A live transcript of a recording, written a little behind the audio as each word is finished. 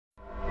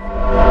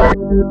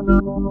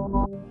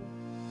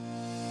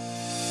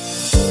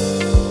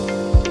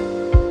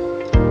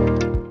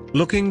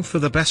Looking for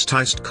the best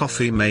iced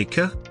coffee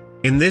maker?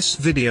 In this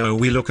video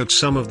we look at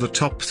some of the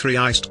top 3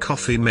 iced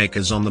coffee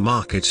makers on the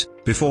market.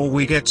 Before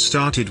we get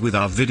started with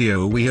our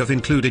video, we have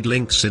included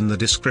links in the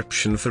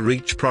description for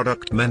each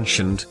product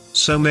mentioned,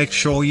 so make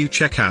sure you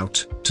check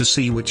out to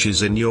see which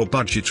is in your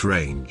budget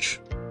range.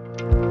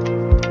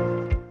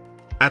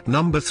 At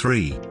number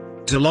 3.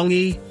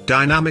 DeLonghi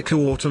Dinamica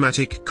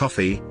Automatic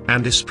Coffee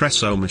and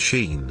Espresso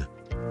Machine.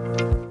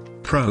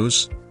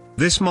 Pros: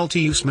 this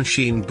multi-use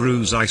machine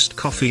brews iced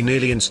coffee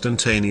nearly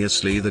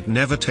instantaneously that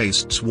never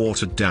tastes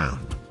watered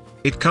down.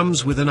 It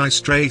comes with an ice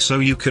tray so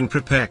you can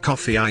prepare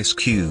coffee ice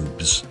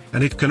cubes,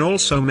 and it can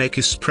also make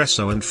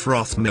espresso and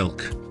froth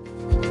milk.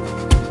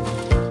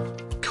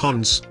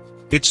 Cons: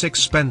 it's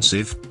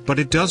expensive, but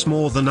it does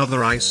more than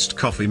other iced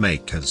coffee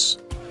makers.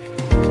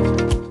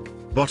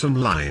 Bottom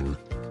line: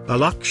 a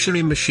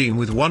luxury machine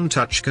with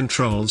one-touch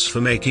controls for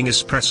making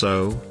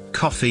espresso,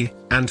 coffee,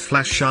 and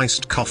flash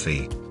iced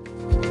coffee.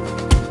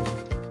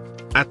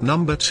 At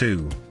number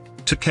 2.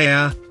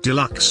 Takeya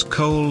Deluxe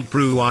Cold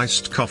Brew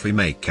Iced Coffee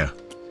Maker.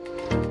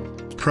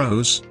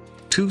 Pros: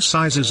 2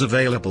 sizes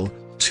available,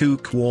 2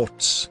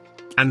 quarts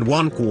and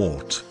 1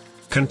 quart.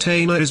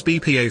 Container is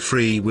BPA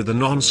free with a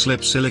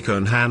non-slip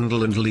silicone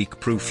handle and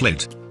leak-proof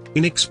lid.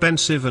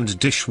 Inexpensive and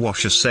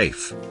dishwasher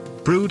safe.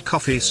 Brewed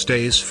coffee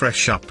stays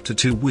fresh up to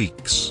 2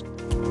 weeks.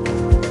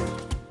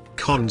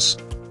 Cons: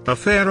 a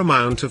fair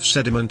amount of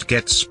sediment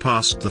gets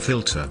past the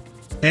filter.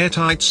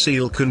 Airtight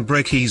seal can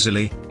break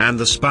easily, and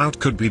the spout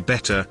could be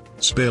better,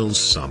 spills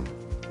some.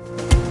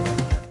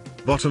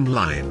 Bottom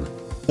line: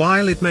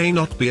 while it may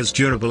not be as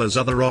durable as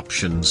other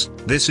options,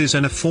 this is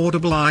an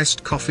affordable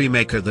iced coffee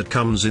maker that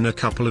comes in a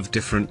couple of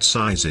different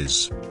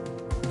sizes.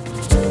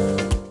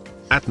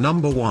 At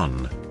number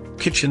 1.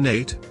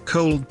 KitchenAid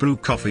Cold Brew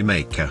Coffee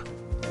Maker.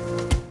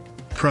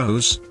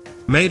 Pros: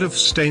 made of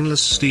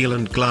stainless steel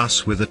and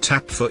glass with a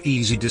tap for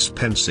easy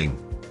dispensing.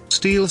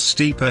 Steel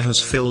steeper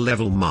has fill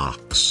level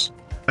marks.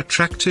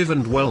 Attractive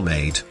and well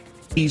made.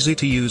 Easy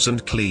to use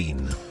and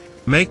clean.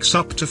 Makes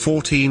up to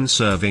 14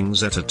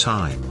 servings at a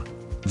time.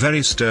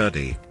 Very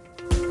sturdy.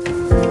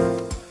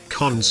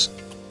 Cons: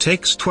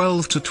 takes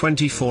 12 to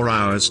 24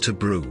 hours to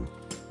brew.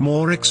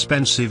 More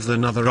expensive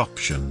than other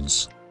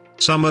options.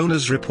 Some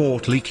owners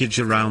report leakage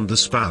around the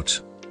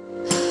spout.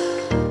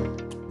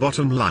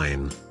 Bottom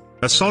line: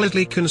 a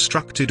solidly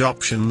constructed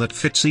option that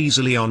fits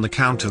easily on the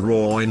counter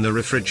or in the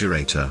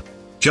refrigerator.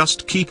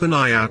 Just keep an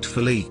eye out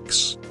for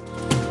leaks.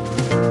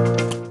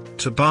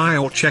 To buy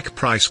or check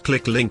price,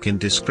 click link in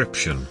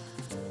description.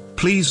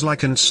 Please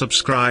like and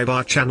subscribe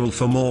our channel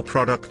for more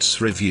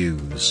products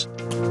reviews.